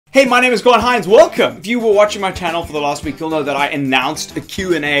Hey, my name is Hinds. Welcome! If you were watching my channel for the last week, you'll know that I announced a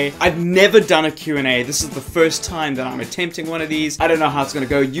Q&A. I've never done a Q&A. This is the first time that I'm attempting one of these. I don't know how it's gonna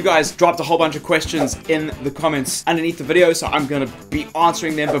go. You guys dropped a whole bunch of questions in the comments underneath the video, so I'm gonna be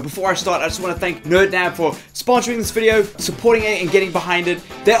answering them. But before I start, I just want to thank NerdNab for sponsoring this video, supporting it, and getting behind it.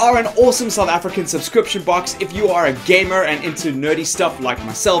 They are an awesome South African subscription box. If you are a gamer and into nerdy stuff like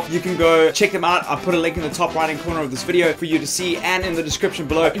myself, you can go check them out. I'll put a link in the top right-hand corner of this video for you to see, and in the description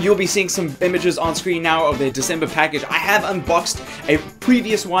below. You'll be seeing some images on screen now of their December package. I have unboxed a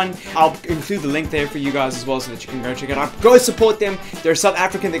previous one. I'll include the link there for you guys as well so that you can go check it out. Go support them. They're South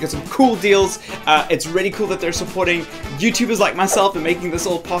African. They got some cool deals. It's really cool that they're supporting YouTubers like myself and making this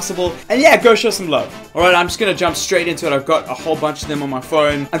all possible. And yeah, go show some love. Alright, I'm just gonna jump straight into it. I've got a whole bunch of them on my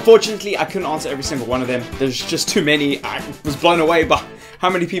phone. Unfortunately, I couldn't answer every single one of them. There's just too many. I was blown away by how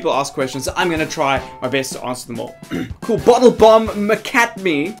many people ask questions, so I'm gonna try my best to answer them all. Cool. Bottle Bomb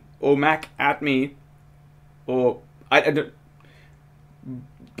McAtme, or Mac at me, or I don't,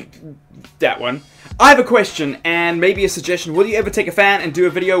 that one. I have a question and maybe a suggestion. Will you ever take a fan and do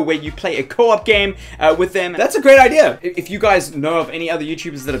a video where you play a co-op game with them? That's a great idea. If you guys know of any other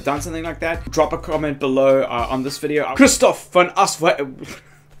YouTubers that have done something like that, drop a comment below on this video. Christoph van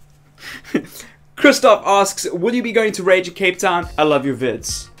Christoph asks, will you be going to Rage in Cape Town? I love your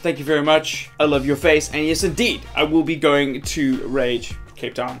vids. Thank you very much. I love your face. And yes, indeed, I will be going to Rage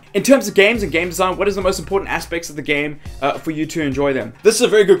Cape Town. In terms of games and game design, what is the most important aspects of the game for you to enjoy them? This is a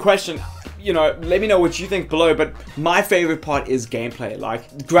very good question. You know, let me know what you think below, but my favorite part is gameplay. Like,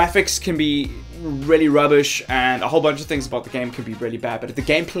 graphics can be really rubbish and a whole bunch of things about the game can be really bad, but if the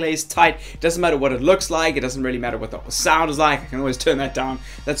gameplay is tight, it doesn't matter what it looks like, it doesn't really matter what the sound is like, I can always turn that down.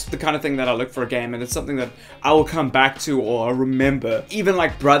 That's the kind of thing that I look for a game, and it's something that I will come back to or remember. Even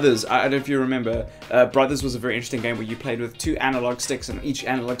like Brothers, I don't know if you remember, Brothers was a very interesting game where you played with 2 analog sticks and each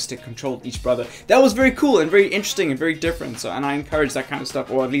analog stick controlled each brother. That was very cool and very interesting and very different, so, and I encourage that kind of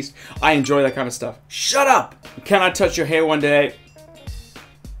stuff, or at least I enjoy that kind of stuff. Shut up! Can I touch your hair one day?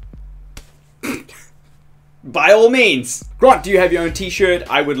 By all means. Grant, do you have your own t-shirt?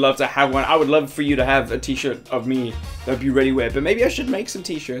 I would love to have one. I would love for you to have a t-shirt of me. That'd be really weird. But maybe I should make some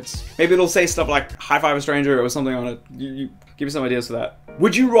t-shirts. Maybe it'll say stuff like High Five a Stranger or something on it. You give me some ideas for that.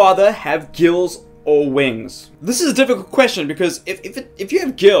 Would you rather have gills or wings? This is a difficult question because if you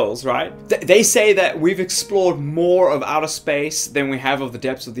have gills, right, they say that we've explored more of outer space than we have of the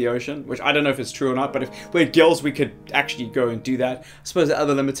depths of the ocean, which I don't know if it's true or not, but if we had gills, we could actually go and do that. I suppose there are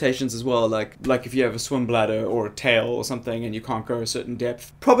other limitations as well, like if you have a swim bladder or a tail or something and you can't go a certain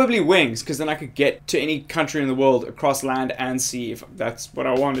depth. Probably wings, because then I could get to any country in the world across land and sea if that's what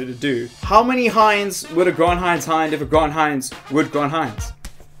I wanted to do. How many hinds would a Grant Hinds hind if a Grant Hinds would Grant Hinds?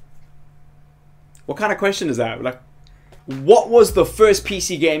 What kind of question is that? Like, what was the first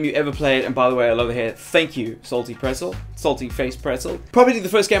PC game you ever played? And by the way, I love the hair. Thank you, Salty Pretzel. Salty Face Pretzel. Probably the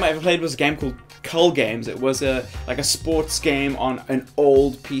first game I ever played was a game called Cull Games. It was like a sports game on an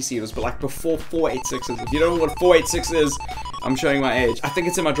old PC. It was like before 486s. If you don't know what 486 is, I'm showing my age. I think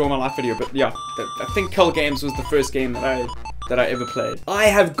it's in my Draw My Life video, but yeah. I think Cull Games was the first game that I ever played. I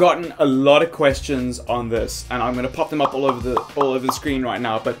have gotten a lot of questions on this, and I'm gonna pop them up all over the screen right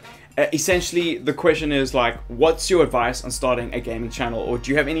now, but essentially, the question is like, what's your advice on starting a gaming channel? Or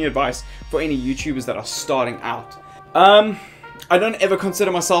do you have any advice for any YouTubers that are starting out? I don't ever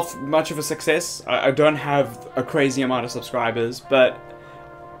consider myself much of a success. I don't have a crazy amount of subscribers, but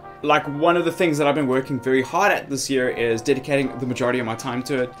like one of the things that I've been working very hard at this year is dedicating the majority of my time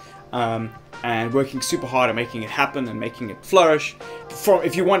to it. And working super hard at making it happen and making it flourish.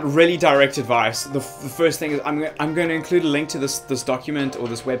 If you want really direct advice, the first thing is I'm going to include a link to this document or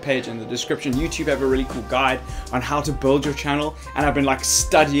this webpage in the description. YouTube have a really cool guide on how to build your channel, and I've been like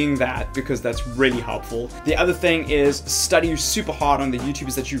studying that because that's really helpful. The other thing is study super hard on the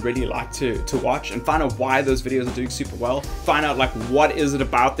YouTubers that you really like to watch and find out why those videos are doing super well. Find out like what is it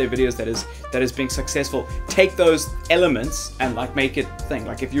about their videos that is being successful. Take those elements and like make it thing.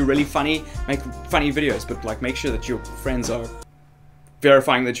 Like if you're really funny, make funny videos, but like make sure that your friends are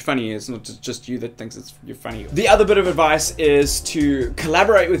verifying that you're funny. It's not just you that thinks you're funny. The other bit of advice is to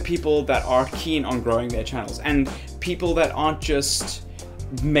collaborate with people that are keen on growing their channels, and people that aren't just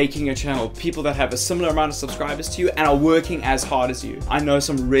making a channel, people that have a similar amount of subscribers to you and are working as hard as you. I know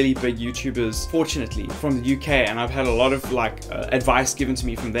some really big YouTubers, fortunately, from the UK, and I've had a lot of like advice given to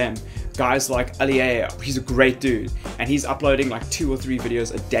me from them. Guys like Ali, he's a great dude, and he's uploading like 2 or 3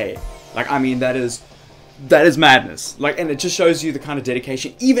 videos a day. Like, I mean, that is madness. Like, and it just shows you the kind of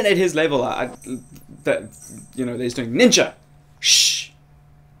dedication, even at his level, that, you know, that he's doing. Ninja! Shh!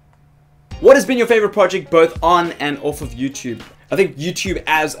 What has been your favorite project both on and off of YouTube? I think YouTube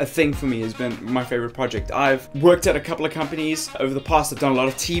as a thing for me has been my favorite project. I've worked at a couple of companies over the past. I've done a lot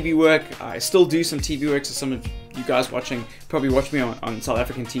of TV work. I still do some TV work, so some of you guys watching probably watch me on South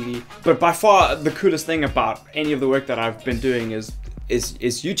African TV. But by far the coolest thing about any of the work that I've been doing is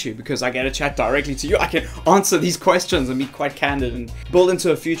YouTube, because I get to chat directly to you. I can answer these questions and be quite candid and build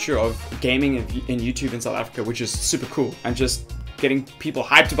into a future of gaming in YouTube in South Africa, which is super cool. And just getting people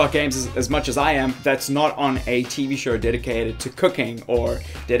hyped about games as much as I am, that's not on a TV show dedicated to cooking or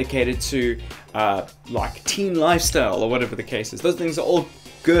dedicated to like teen lifestyle or whatever the case is. Those things are all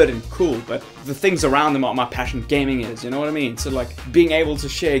good and cool, but the things around them are my passion. Gaming is, you know what I mean? So like being able to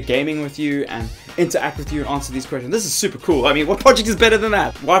share gaming with you and interact with you and answer these questions, this is super cool. I mean, what project is better than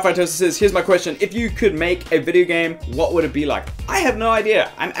that? Wi-Fi Toaster says, here's my question. If you could make a video game, what would it be like? I have no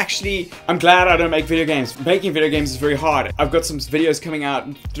idea. I'm glad I don't make video games. Making video games is very hard. I've got some videos coming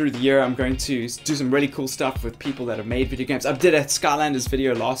out through the year. I'm going to do some really cool stuff with people that have made video games. I did a Skylanders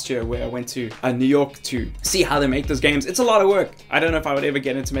video last year where I went to New York to see how they make those games. It's a lot of work. I don't know if I would ever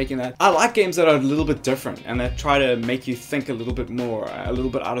get into making that. I like games that are a little bit different and that try to make you think a little bit more, a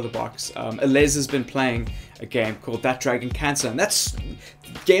little bit out of the box. Alez has been playing a game called That Dragon Cancer, and that's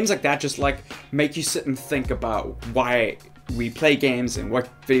games like that just like make you sit and think about why we play games and what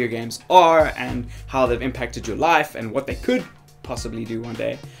video games are and how they've impacted your life and what they could possibly do one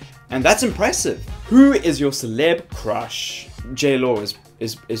day. And that's impressive. Who is your celeb crush? J-Law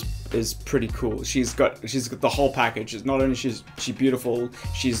is pretty cool. She's got the whole package. Not only she's beautiful,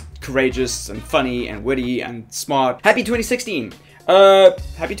 she's courageous and funny and witty and smart. Happy 2016.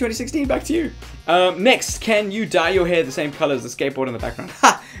 Happy 2016, back to you. Next, can you dye your hair the same color as the skateboard in the background?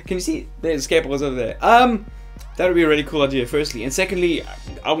 Ha! Can you see? There's skateboards over there. That would be a really cool idea, firstly. And secondly,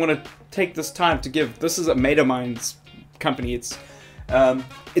 I want to take this time to give, this is a mate of mine's company. It's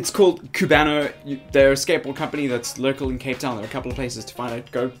called Cubano. They're a skateboard company that's local in Cape Town. There are a couple of places to find out.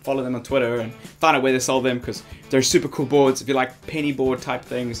 Go follow them on Twitter and find out where they sell them, because they're super cool boards. If you like penny board type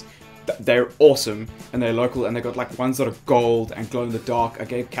things, they're awesome, and they're local, and they got like ones that are gold and glow in the dark. I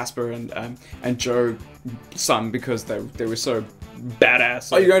gave Casper and Joe some because they were so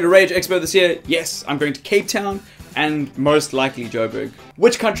badass. Are you going to Rage Expo this year? Yes, I'm going to Cape Town and most likely Joburg.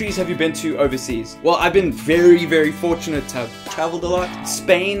 Which countries have you been to overseas? Well, I've been very, very fortunate to have traveled a lot.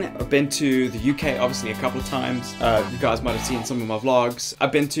 Spain, I've been to the UK obviously a couple of times. You guys might have seen some of my vlogs.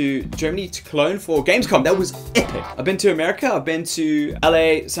 I've been to Germany, to Cologne for Gamescom. That was epic. I've been to America. I've been to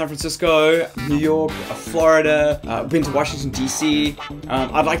LA, San Francisco, New York, Florida. I've been to Washington, DC.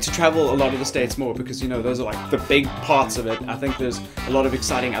 I'd like to travel a lot of the States more because, you know, those are like the big parts of it. I think there's a lot of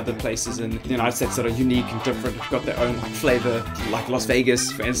exciting other places in the United States that are unique and different. Have got their own like flavor, like Las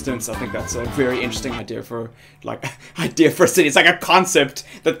Vegas, for instance. I think that's a very interesting idea for a city. It's like a concept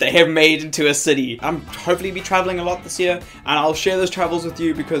that they have made into a city. I'm hopefully be traveling a lot this year, and I'll share those travels with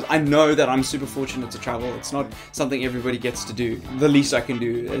you because I know that I'm super fortunate to travel. It's not something everybody gets to do. The least I can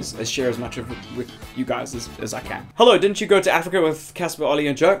do is share as much of it with you guys as I can. Hello, didn't you go to Africa with Casper, Ollie,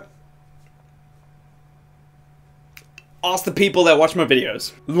 and Joe? Ask the people that watch my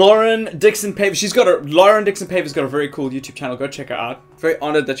videos. Lauren Dixon Paver, Lauren Dixon Paver's got a very cool YouTube channel. Go check her out. Very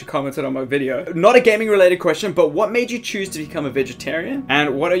honored that you commented on my video. Not a gaming related question, but what made you choose to become a vegetarian?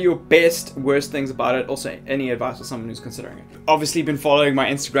 And what are your best, worst things about it? Also, any advice for someone who's considering it? Obviously been following my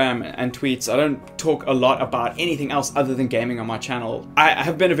Instagram and tweets. I don't talk a lot about anything else other than gaming on my channel. I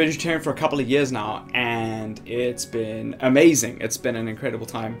have been a vegetarian for a couple of years now, and it's been amazing. It's been an incredible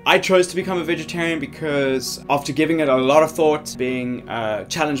time. I chose to become a vegetarian because after giving it a lot of thought, being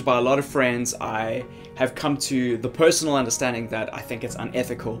challenged by a lot of friends, I have come to the personal understanding that I think it's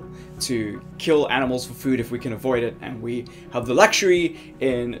unethical to kill animals for food if we can avoid it, and we have the luxury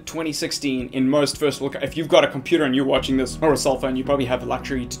in 2016 in most first world. If you've got a computer and you're watching this, or a cell phone, you probably have the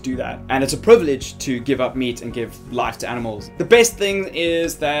luxury to do that, and it's a privilege to give up meat and give life to animals. The best thing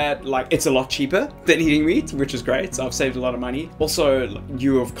is that it's a lot cheaper than eating meat, which is great, so I've saved a lot of money. Also,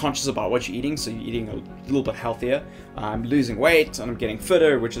 you're conscious about what you're eating, so you're eating a little bit healthier. I'm losing weight and I'm getting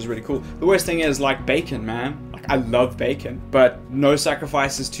fitter, which is really cool. The worst thing is bacon, man. I love bacon, but no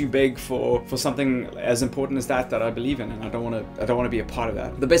sacrifice is too big for something as important as that I believe in, and I don't want to be a part of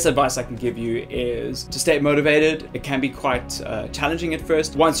that. The best advice I can give you is to stay motivated. It can be quite challenging at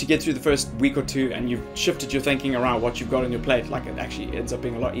first. Once you get through the first week or two and you've shifted your thinking around what you've got on your plate, it actually ends up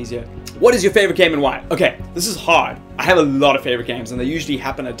being a lot easier. What is your favorite game and why? Okay, this is hard. I have a lot of favorite games and they usually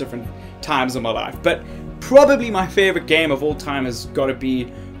happen at different times in my life, but probably my favorite game of all time has got to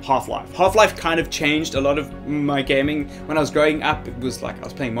be Half-Life. Half-Life kind of changed a lot of my gaming. When I was growing up, it was like I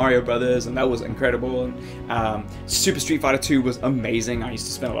was playing Mario Brothers, and that was incredible. And Super Street Fighter 2 was amazing. I used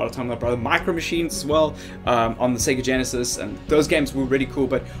to spend a lot of time with my brother. Micro Machines as well, on the Sega Genesis, and those games were really cool.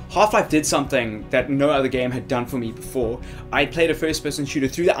 But Half-Life did something that no other game had done for me before. I played a first-person shooter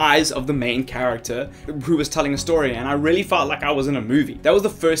through the eyes of the main character who was telling a story, and I really felt like I was in a movie. That was the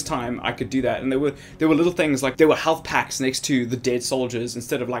first time I could do that. And there were little things like there were health packs next to the dead soldiers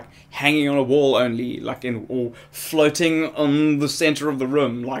instead of like hanging on a wall only, like or floating on the center of the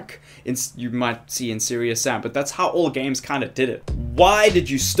room, like you might see in Serious Sam. But that's how all games kind of did it. Why did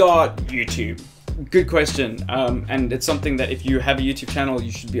you start YouTube? Good question, and it's something that if you have a YouTube channel, you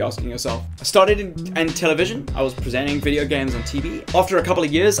should be asking yourself. I started in television. I was presenting video games on TV. After a couple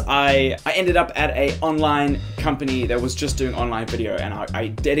of years, I ended up at an online company that was just doing online video, and I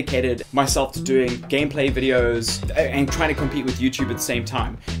dedicated myself to doing gameplay videos and trying to compete with YouTube at the same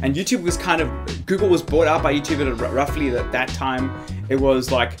time. And YouTube was Google was bought out by YouTube at roughly at that time. It was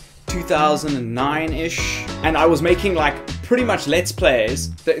like 2009-ish, and I was making like pretty much Let's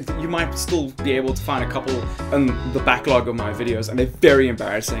Plays that you might still be able to find a couple in the backlog of my videos, and they're very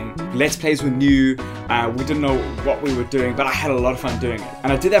embarrassing. Let's Plays were new, we didn't know what we were doing, but I had a lot of fun doing it.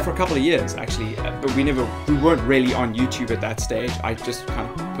 And I did that for a couple of years actually, but we weren't really on YouTube at that stage. I just kind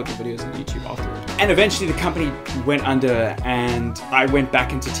of put the videos on YouTube afterwards. And eventually the company went under, and I went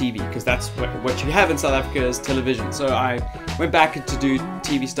back into TV, because that's what you have in South Africa is television. So I went back to do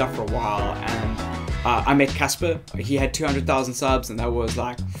TV stuff for a while, and I met Casper. He had 200,000 subs, and that was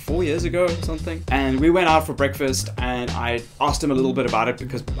like 4 years ago or something. And we went out for breakfast, and I asked him a little bit about it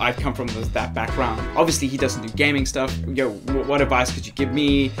because I come from that background. Obviously, he doesn't do gaming stuff. Yo, what advice could you give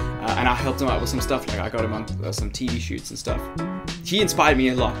me? And I helped him out with some stuff. Like I got him on some TV shoots and stuff. He inspired me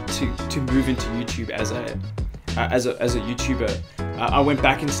a lot to move into YouTube as a YouTuber. I went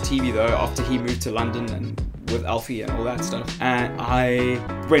back into TV though after he moved to London and with Alfie and all that stuff, and I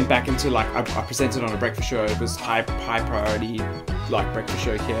went back into like I presented on a breakfast show. It was high priority like breakfast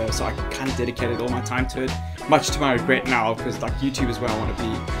show here, so I kind of dedicated all my time to it, much to my regret now, because like YouTube is where I want to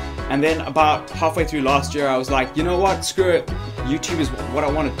be. And then about halfway through last year, I was like, you know what, screw it, YouTube is what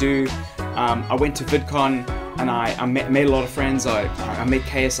I want to do. I went to VidCon, and I made a lot of friends. I met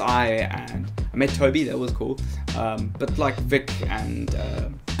KSI, and I met Toby. That was cool. But like Vic and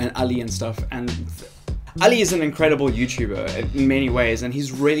Ali and stuff. And Ali is an incredible YouTuber in many ways, and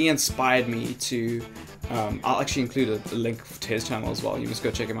he's really inspired me to. I'll actually include a link to his channel as well. You must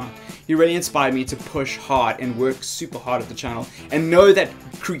go check him out. He really inspired me to push hard and work super hard at the channel, and know that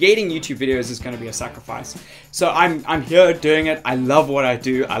creating YouTube videos is going to be a sacrifice. So I'm here doing it. I love what I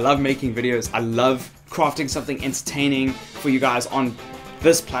do. I love making videos. I love crafting something entertaining for you guys on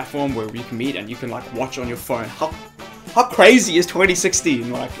this platform where we can meet and you can like watch on your phone. How crazy is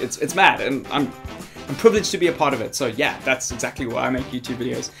 2016? Like it's mad, and I'm privileged to be a part of it. So yeah, that's exactly why I make YouTube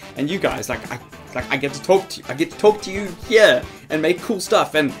videos. And you guys, I get to talk to you. I get to talk to you here and make cool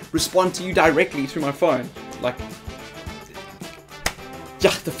stuff and respond to you directly through my phone. Like,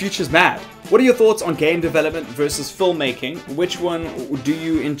 yeah, the future's mad. What are your thoughts on game development versus filmmaking? Which one do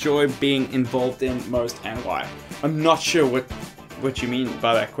you enjoy being involved in most, and why? I'm not sure what you mean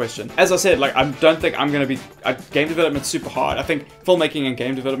by that question. As I said, like, I don't think I'm gonna be game development's super hard. I think filmmaking and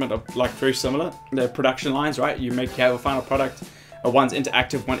game development are like very similar. They're production lines, right? You have a final product. One's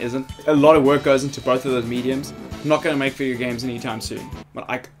interactive, one isn't. A lot of work goes into both of those mediums. I'm not gonna make video games anytime soon. When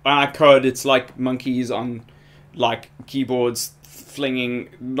I code, it's like monkeys on like keyboards flinging,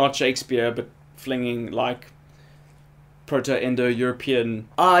 not Shakespeare, but flinging like Proto-Indo-European.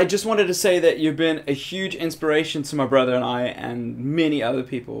 I just wanted to say that you've been a huge inspiration to my brother and I and many other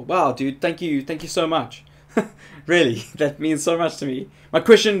people. Wow, dude, thank you so much. Really, that means so much to me. My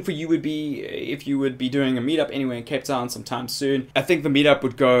question for you would be if you would be doing a meetup anywhere in Cape Town sometime soon. I think the meetup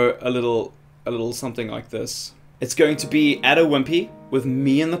would go a little something like this. It's going to be at a Wimpy with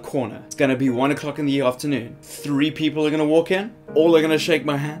me in the corner. It's going to be 1 o'clock in the afternoon. 3 people are going to walk in. All are going to shake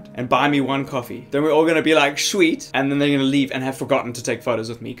my hand and buy me 1 coffee. Then we're all going to be like, sweet. And then they're going to leave and have forgotten to take photos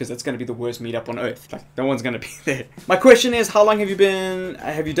with me, because it's going to be the worst meetup on earth. Like, no one's going to be there. My question is, how long have you done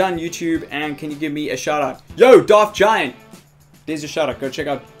YouTube, and can you give me a shout out? Yo, Daft Giant. There's your shout out. Go check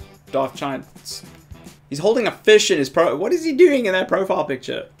out Daft Giant. He's holding a fish in his what is he doing in that profile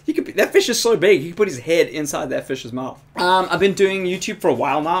picture? That fish is so big, he could put his head inside that fish's mouth. I've been doing YouTube for a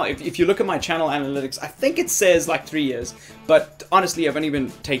while now. If you look at my channel analytics, I think it says like 3 years. But honestly, I've only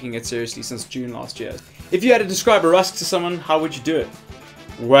been taking it seriously since June last year. If you had to describe a rusk to someone, how would you do it?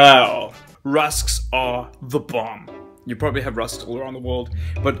 Well, rusks are the bomb. You probably have rusks all around the world,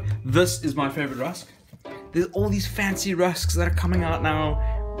 but this is my favorite rusk. There's all these fancy rusks that are coming out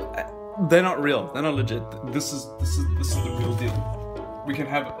now. They're not real. They're not legit. This is the real deal. We can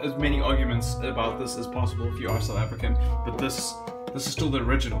have as many arguments about this as possible if you are South African, but this is still the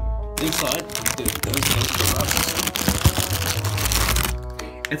original. Inside, there's the rust.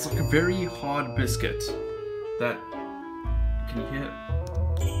 It's like a very hard biscuit that, can you hear it?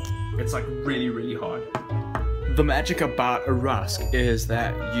 It's like really, really hard. The magic about a rusk is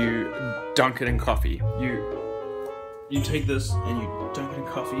that you dunk it in coffee. You take this and you dunk it in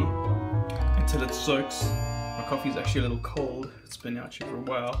coffee until it soaks. My coffee is actually a little cold. It's been out here for a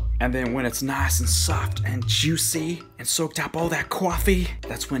while. And then when it's nice and soft and juicy and soaked up all that coffee,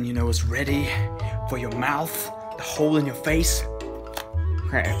 that's when you know it's ready for your mouth, the hole in your face.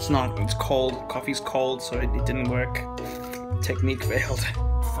 Okay, it's cold. Coffee's cold, so it didn't work. Technique failed.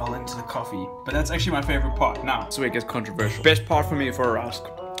 Fell into the coffee. But that's actually my favorite part. Now, so it gets controversial. Best part for me for a rusk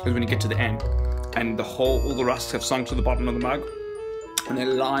is when you get to the end and all the rusks have sunk to the bottom of the mug, and they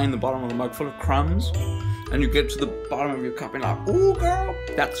lie in the bottom of the mug full of crumbs, and you get to the bottom of your cup and you're like, ooh girl,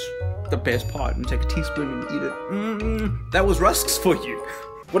 that's the best part, and take a teaspoon and eat it. That was rusks for you.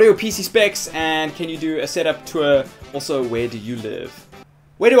 What are your PC specs, and can you do a setup tour? Also, where do you live?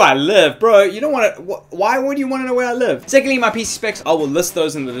 Where do I live? Bro, you don't want to... Why would you want to know where I live? Secondly, my PC specs, I will list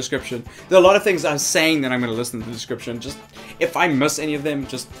those in the description. There are a lot of things I'm saying that I'm going to list in the description. Just, if I miss any of them,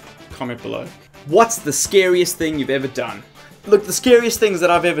 just comment below. What's the scariest thing you've ever done? Look, the scariest things that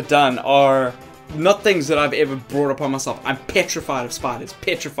I've ever done are not things that I've ever brought upon myself. I'm petrified of spiders.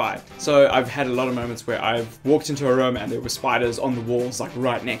 Petrified. So I've had a lot of moments where I've walked into a room and there were spiders on the walls, like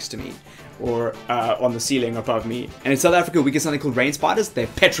right next to me, or on the ceiling above me. And in South Africa, we get something called rain spiders. They're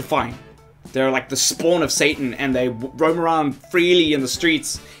petrifying. They're like the spawn of Satan, and they roam around freely in the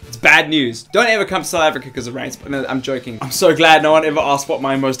streets. It's bad news. Don't ever come to South Africa because of rain spiders. No, I'm joking. I'm so glad no one ever asked what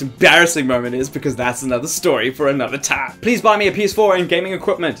my most embarrassing moment is, because that's another story for another time. Please buy me a PS4 and gaming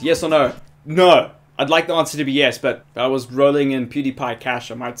equipment. Yes or no? No. I'd like the answer to be yes, but if I was rolling in PewDiePie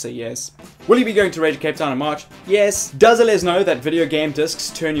cash, I might say yes. Will you be going to Rage Cape Town in March? Yes. Does Les know that video game discs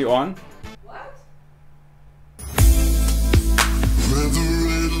turn you on? What?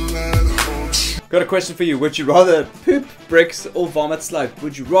 Got a question for you. Would you rather poop bricks or vomit slugs?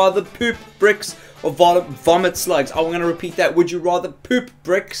 Would you rather poop bricks or vomit slugs? I'm going to repeat that. Would you rather poop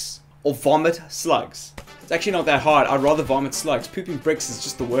bricks or vomit slugs? It's actually not that hard. I'd rather vomit slugs. Pooping bricks is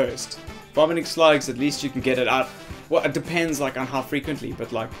just the worst. Vomiting slugs, at least you can get it out. Well, it depends like on how frequently,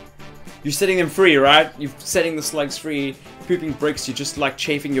 but like you're setting them free, right? You're setting the slugs free. Pooping bricks, you're just like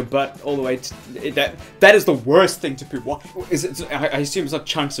chafing your butt all the way to that is the worst thing to poop. What is it? I assume it's not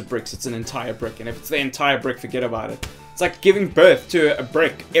chunks of bricks, it's an entire brick, and if it's the entire brick, forget about it. It's like giving birth to a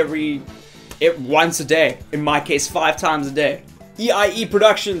brick once a day. In my case, 5 times a day. EIE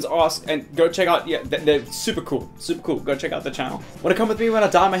Productions ask, and go check out, yeah, they're super cool, super cool. Go check out the channel. Want to come with me when I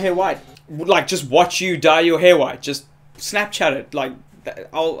dye my hair white? Like, just watch you dye your hair white. Just Snapchat it. Like,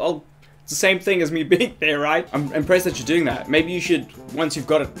 it's the same thing as me being there, right? I'm impressed that you're doing that. Maybe you should, once you've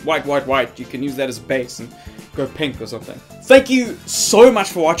got it white, you can use that as a base and go pink or something. Thank you so much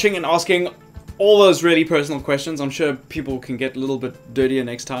for watching and asking all those really personal questions. I'm sure people can get a little bit dirtier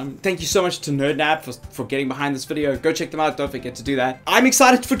next time. Thank you so much to NerdNap for getting behind this video. Go check them out. Don't forget to do that. I'm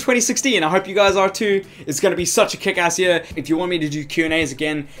excited for 2016. I hope you guys are too. It's going to be such a kick-ass year. If you want me to do Q&As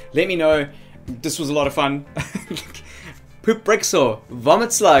again, let me know. This was a lot of fun. Poop bricks or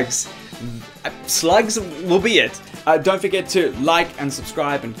vomit slugs. Slugs will be it. Don't forget to like and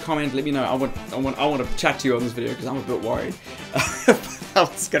subscribe and comment. Let me know. I want to chat to you on this video because I'm a bit worried how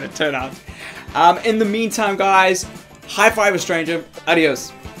it's going to turn out. In the meantime, guys, high five a stranger.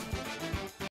 Adios.